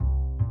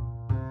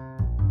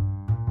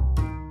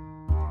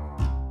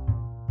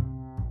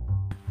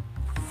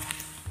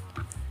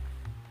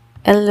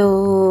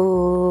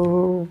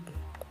Hello.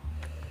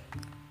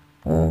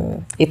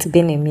 It's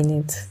been a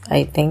minute,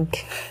 I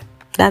think.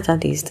 That's how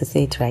they used to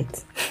say it,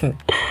 right?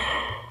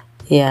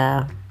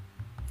 Yeah,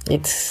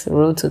 it's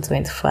Road to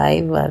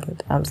 25,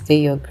 and I'm still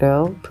your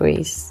girl,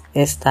 Praise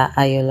Esther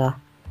Ayola.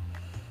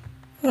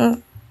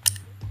 I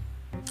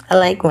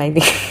like my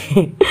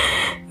name.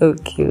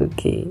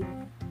 Okay.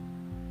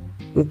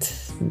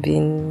 It's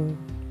been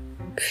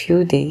a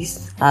few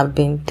days. I've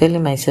been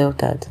telling myself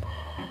that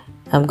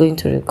I'm going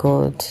to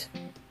record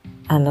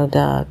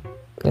another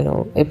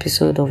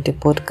episode of the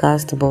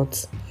podcast,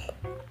 but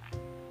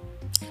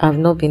I've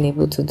not been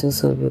able to do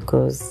so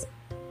because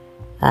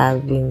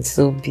I've been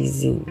so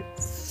busy,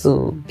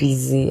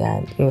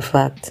 and in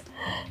fact,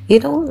 the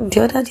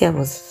other day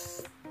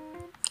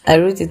I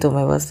wrote it on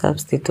my WhatsApp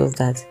status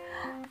that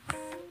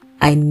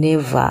I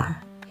never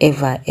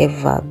ever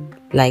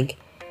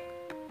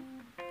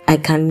I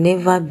can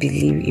never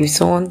believe if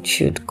someone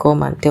should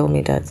come and tell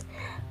me that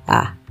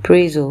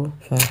Praise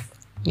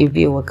you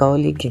be a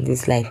workaholic in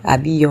this life. I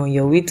be on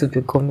your way to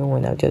becoming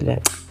one. I'm just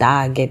like,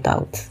 get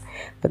out.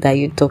 What are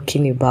you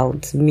talking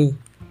about? Me.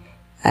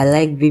 I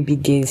like baby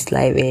girls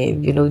life,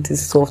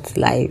 this soft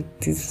life,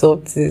 this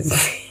soft is.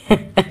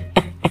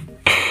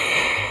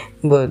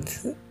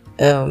 But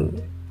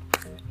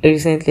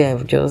recently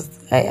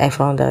I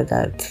found out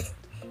that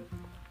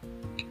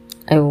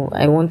I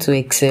want to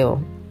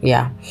excel.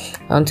 Yeah,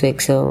 I want to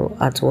excel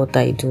at what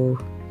I do.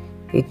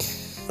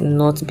 It's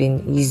not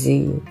been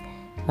easy.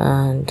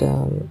 And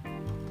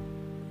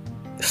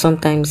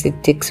sometimes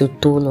it takes a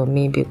toll on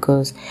me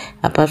because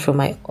apart from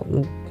my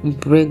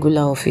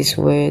regular office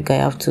work, I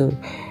have to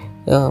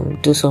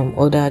do some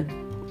other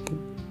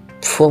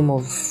form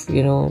of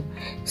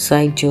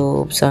side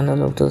jobs and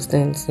all of those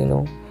things,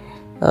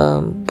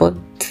 but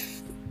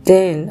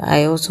then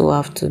I also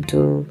have to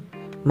do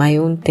my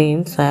own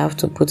things. I have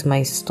to put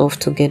my stuff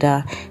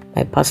together,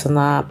 my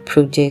personal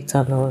projects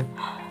and all,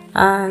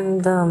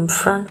 and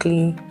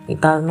frankly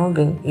it has not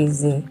been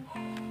easy.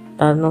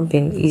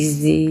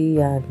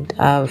 And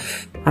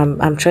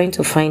I'm trying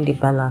to find the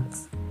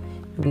balance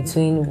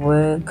between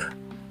work,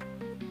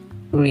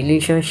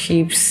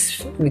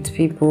 relationships with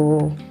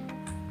people,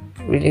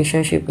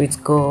 relationship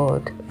with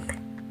God,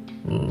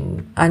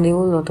 and a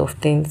whole lot of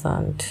things.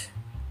 And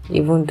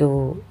even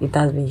though it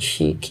has been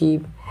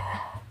shaky,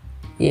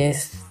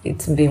 yes,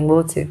 it's been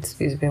worth it.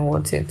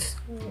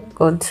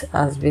 God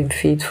has been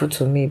faithful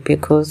to me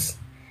because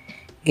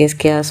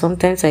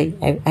sometimes I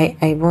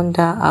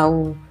wonder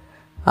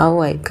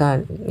how I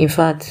can. In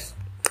fact,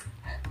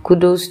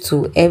 kudos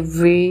to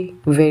every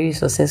very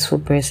successful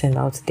person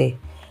out there.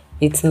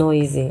 It's not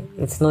easy.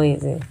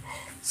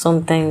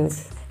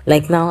 Sometimes,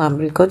 like now, I'm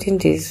recording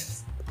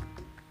this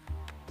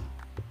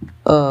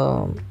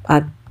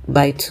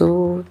by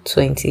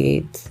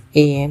 2:28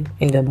 a.m.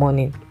 in the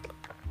morning,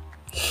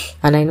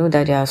 and I know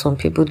that there are some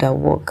people that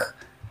work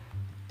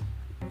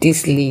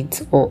this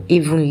late or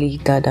even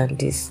later than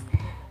this,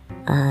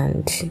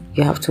 and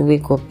you have to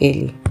wake up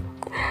early.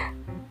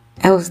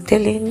 I was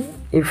telling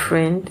a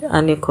friend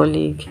and a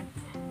colleague,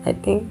 I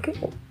think,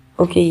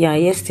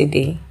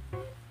 yesterday,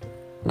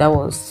 that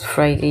was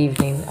Friday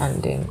evening,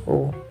 and then,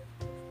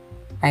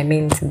 I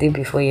meant the day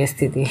before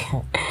yesterday.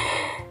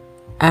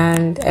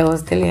 And I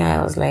was telling her,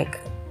 I was like,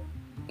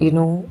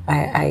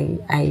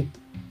 I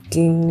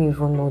didn't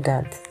even know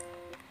that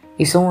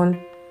if someone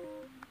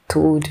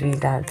told me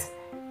that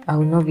I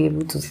will not be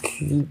able to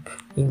sleep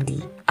in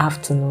the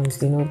afternoons,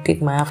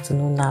 take my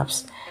afternoon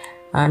naps,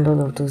 and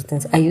all of those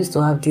things. I used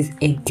to have this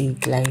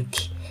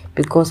headache,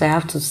 because I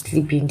have to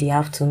sleep in the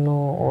afternoon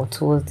or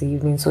towards the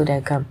evening so that I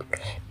can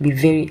be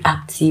very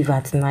active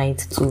at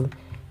night to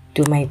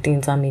do my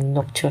things. I'm a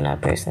nocturnal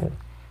person.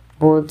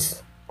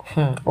 But,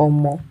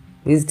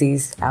 these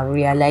days, I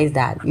realized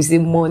that, you see,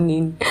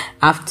 morning,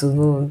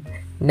 afternoon,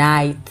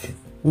 night,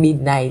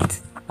 midnight,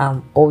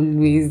 I'm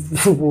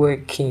always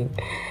working.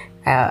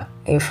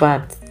 In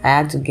fact, I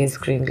had to get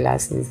screen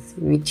glasses,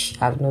 which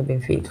I've not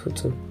been faithful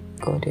to.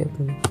 God help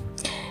me.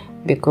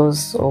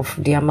 Because of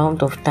the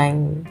amount of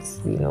time,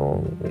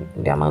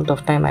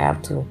 I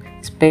have to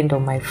spend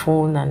on my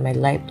phone and my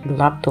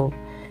laptop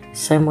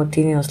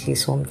simultaneously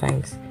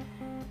sometimes.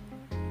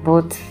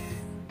 But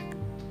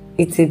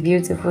it's a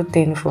beautiful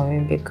thing for me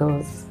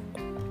because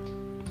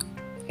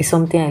it's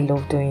something I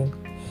love doing.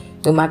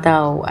 No matter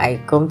how I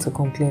come to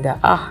complain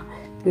that,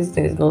 this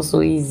thing is not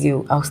so easy,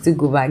 I'll still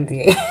go back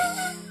there.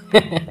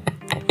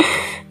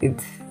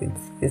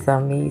 It's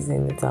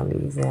amazing.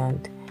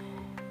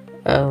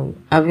 And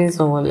having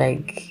someone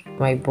like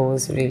my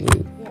boss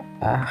really,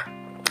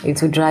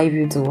 it will drive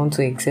you to want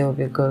to excel,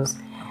 because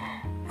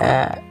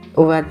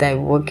over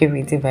time working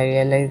with him, I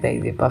realized that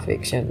he's a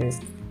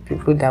perfectionist.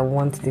 People that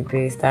want the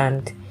best,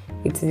 and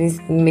it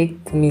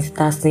makes me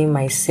start seeing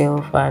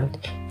myself and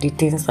the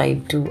things I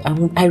do.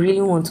 I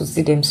really want to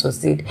see them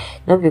succeed,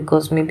 not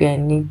because maybe I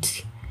need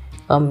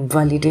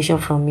validation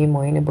from him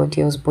or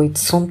anybody else, but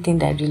it's something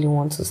that I really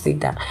want to see,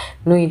 that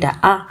knowing that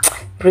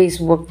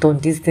Praise worked on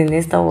this thing,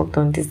 Esther worked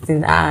on this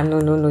thing.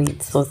 No,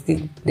 it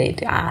succeeded.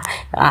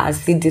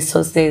 See the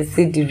success,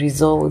 see the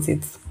results.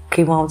 It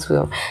came out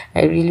well.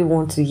 I really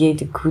want to hear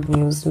the good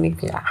news.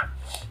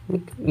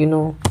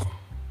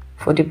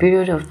 For the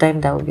period of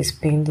time that I will be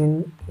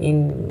spending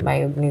in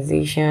my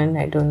organization,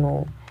 I don't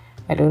know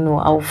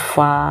how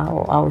far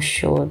or how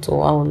short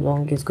or how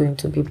long it's going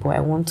to be, but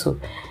I want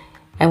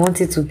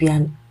it to be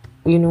an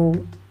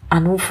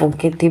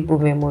unforgettable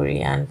memory,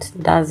 and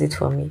that's it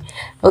for me.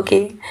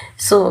 Okay,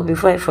 so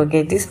before I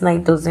forget, this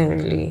podcast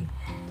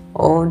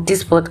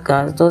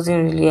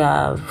doesn't really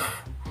have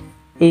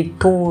a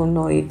tone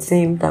or a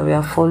theme that we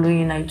are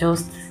following. I'm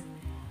just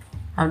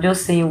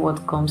saying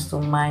what comes to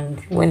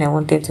mind. When I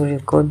wanted to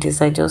record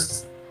this, I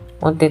just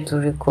wanted to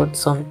record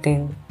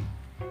something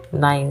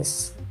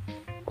nice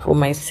for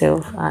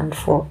myself and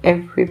for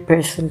every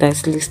person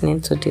that's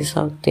listening to this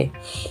out there.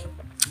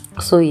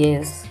 So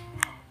yes,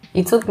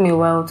 it took me a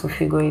while to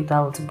figure it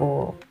out,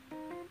 but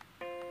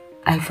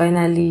I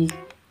finally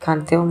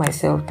can tell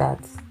myself that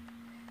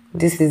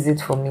this is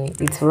it for me.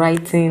 It's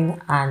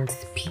writing and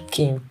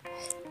speaking.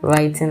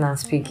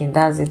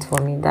 That's it for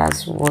me.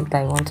 That's what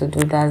I want to do.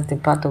 That's the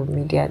part of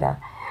media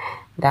that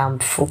I'm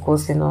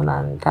focusing on,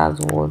 and that's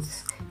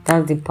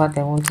the part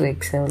I want to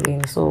excel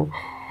in. So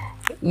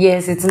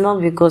yes, it's not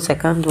because I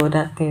can't do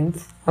other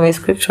things. I'm a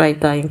script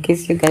writer. In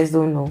case you guys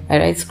don't know, I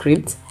write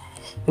scripts.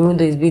 Even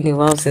though it's been a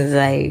while since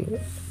I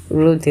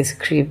wrote a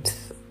script,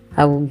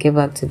 I will get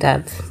back to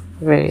that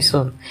very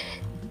soon.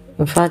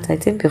 In fact, I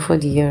think before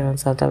the year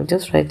runs out, I'll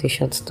just write a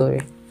short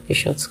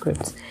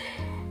script.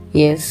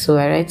 Yes, so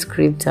I write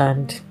script,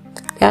 and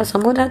there are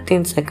some other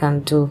things I can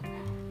do.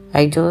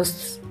 The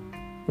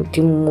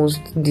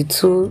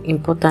two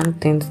important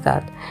things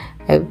that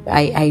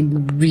I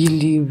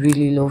really,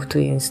 really love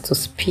doing is to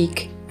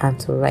speak and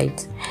to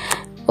write.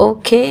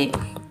 Okay,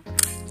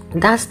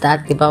 that's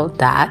that about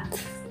that.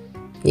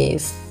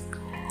 Yes.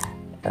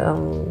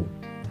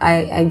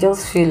 I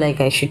just feel like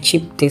I should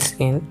chip this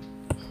in.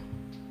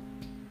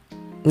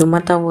 No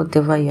matter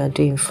whatever you are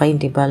doing,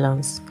 find a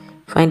balance.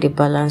 Find a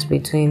balance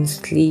between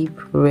sleep,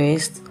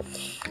 rest,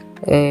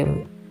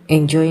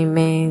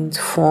 enjoyment,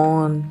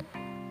 fun,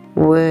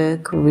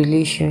 work,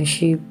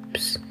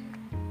 relationships,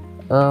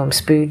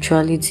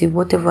 spirituality,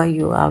 whatever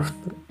you have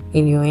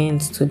in your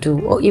hands to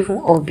do, or even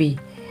hobby.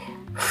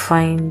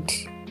 Find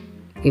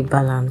a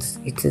balance.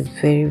 It is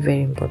very,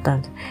 very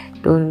important.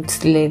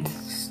 Don't let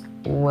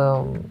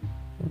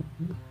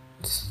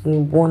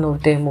one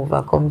of them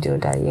overcome the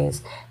other.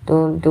 Yes,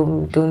 don't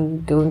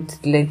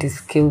let the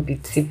scale be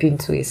tipping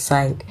to a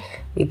side.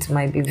 It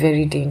might be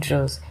very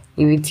dangerous.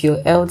 If it's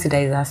your health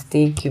that is at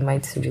stake, you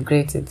might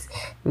regret it.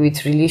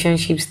 With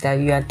relationships that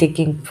you are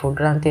taking for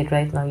granted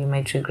right now, you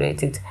might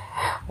regret it.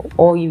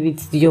 Or if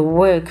it's your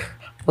work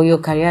or your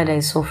career that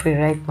is suffering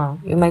right now,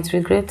 you might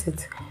regret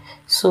it.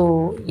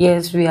 So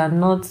yes, we are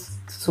not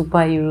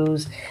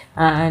superheroes,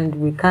 and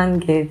we can't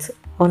get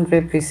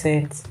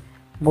 100%,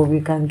 but we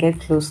can get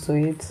close to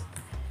it.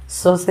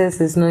 Success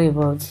is not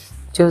about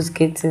just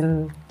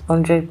getting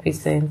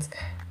 100%,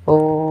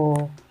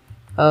 or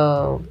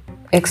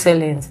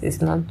excellence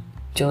is not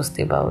just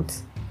about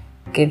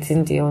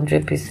getting the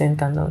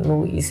 100%, and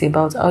no, it's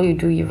about how you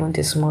do even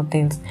the small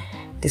things.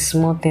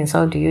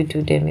 How do you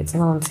do them? It's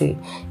not until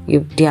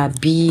they are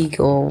big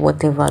or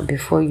whatever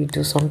before you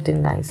do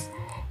something nice,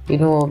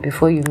 or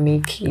before you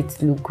make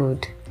it look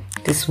good.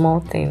 The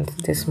small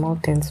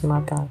things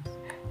matter.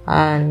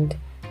 And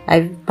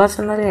I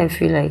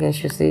feel like I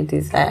should say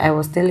this. I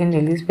was telling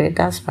Elizabeth,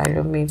 that's my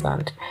roommate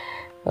and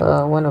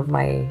one of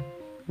my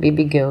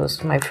baby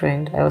girls, my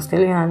friend. I was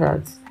telling her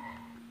that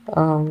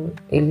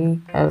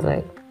Ellie, I was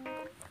like,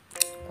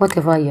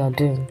 whatever you are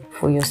doing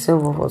for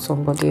yourself or for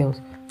somebody else,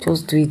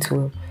 just do it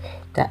well.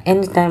 That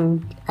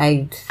anytime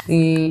I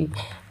see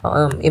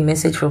a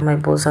message from my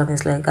boss and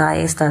it's like,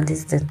 Esther,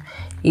 this thing,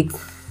 it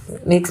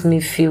makes me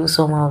feel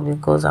somehow,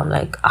 because I'm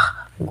like,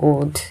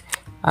 God,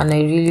 and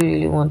I really,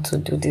 really want to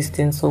do this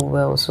thing so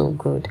well, so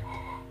good.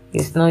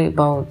 It's not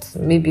about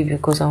maybe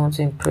because I want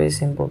to impress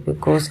him, but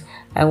because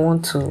I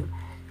want to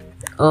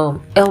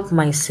help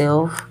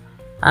myself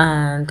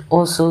and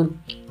also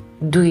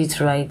do it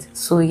right.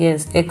 So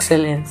yes,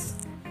 excellence,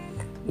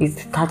 it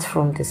starts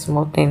from the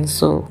small things.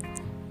 So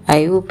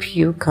I hope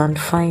you can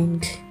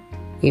find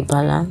a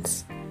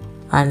balance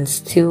and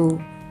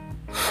still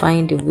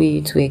find a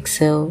way to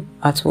excel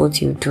at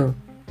what you do.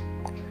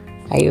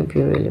 I hope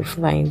you really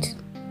find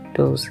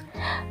those.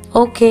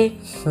 Okay.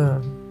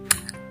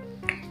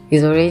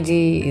 It's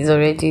already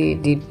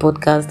the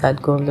podcast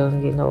had gone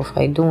long enough.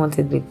 I don't want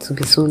it to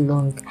be so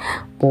long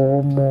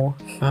or more.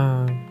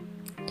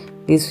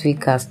 This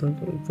week has,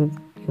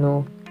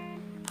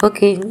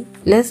 Okay,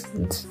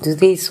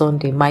 today is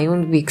Sunday. My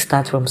own week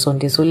starts from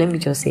Sunday. So let me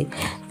just say,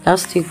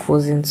 last week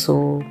wasn't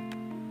so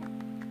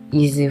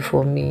easy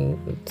for me.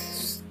 It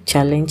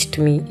challenged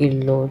me a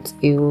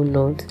whole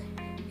lot.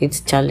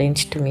 It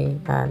challenged me,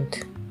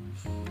 and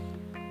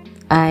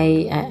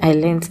I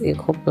learned a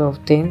couple of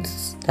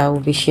things that I will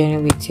be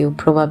sharing with you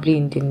probably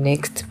in the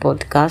next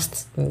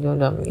podcast,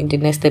 in the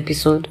next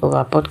episode of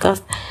our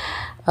podcast.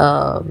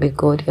 May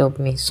God help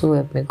me. So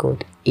help me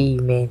God.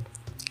 Amen.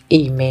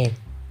 Amen.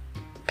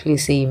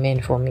 Please say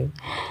amen for me.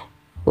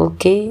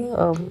 Okay.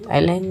 I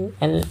learned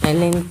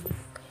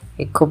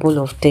a couple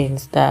of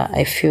things that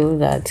I feel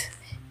that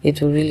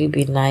it will really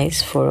be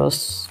nice for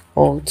us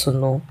all to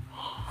know.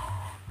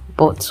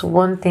 But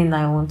one thing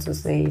I want to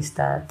say is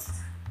that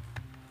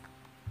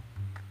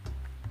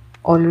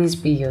always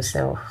be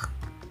yourself.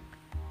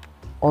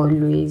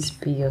 Always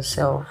be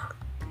yourself.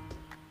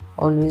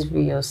 Always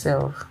be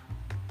yourself.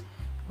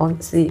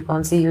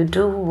 Until you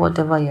do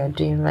whatever you're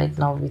doing right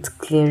now with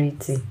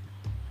clarity,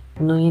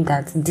 knowing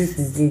that this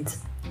is it.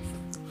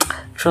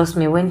 Trust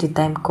me, when the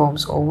time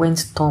comes or when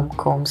storm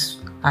comes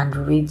and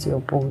raids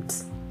your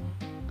boat,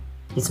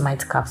 it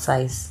might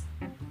capsize.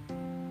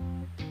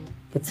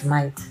 It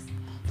might,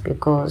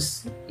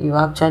 because you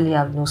actually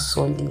have no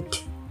solid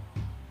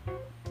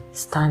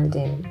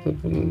standing.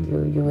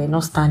 You were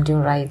not standing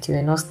right. You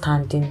were not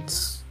standing,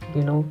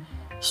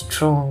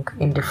 strong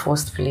in the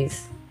first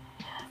place.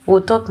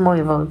 We'll talk more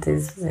about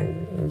this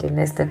in the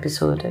next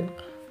episode.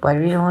 But I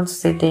really want to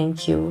say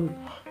thank you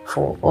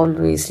for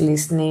always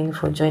listening,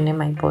 for joining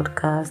my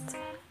podcast.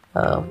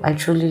 I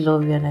truly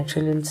love you and I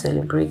truly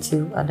celebrate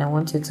you. And I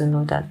want you to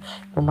know that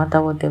no matter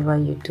whatever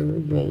you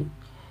do, you're a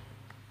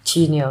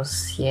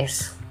genius.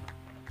 Yes.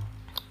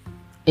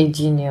 A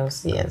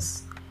genius,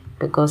 yes.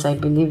 Because I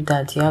believe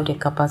that you have the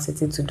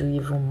capacity to do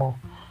even more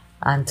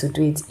and to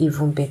do it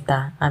even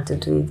better and to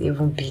do it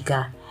even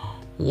bigger.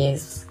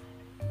 Yes.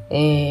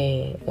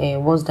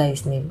 What's that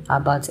his name?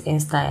 Albert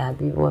Einstein,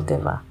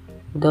 whatever.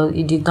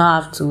 He did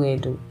not have to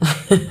do.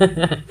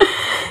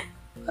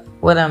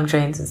 What I'm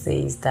trying to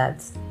say is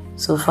that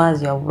so far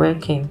as you're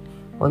working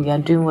or you're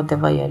doing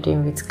whatever you're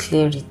doing with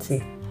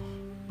clarity,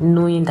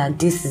 knowing that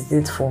this is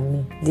it for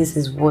me, this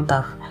is what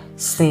I've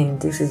seen,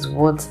 this is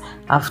what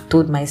I've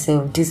told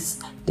myself, this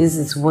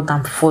is what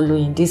I'm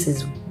following, this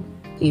is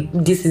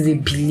a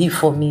belief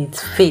for me,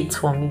 it's faith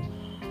for me.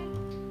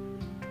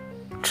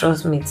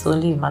 Trust me, it's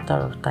only a matter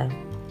of time.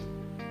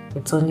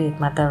 It's only a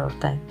matter of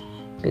time,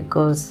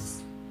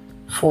 because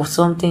for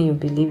something you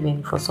believe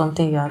in, for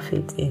something you have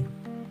faith in,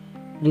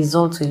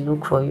 results will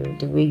look for you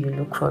the way you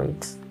look for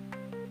it.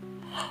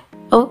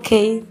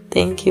 Okay,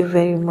 thank you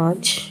very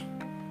much.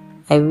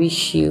 I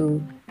wish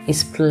you a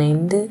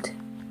splendid,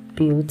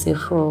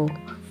 beautiful,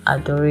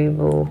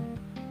 adorable,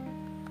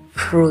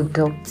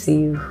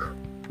 productive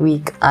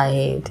week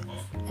ahead.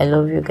 I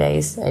love you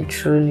guys. I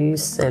truly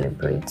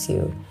celebrate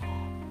you.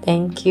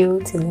 Thank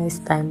you. Till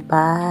next time.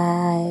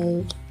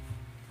 Bye.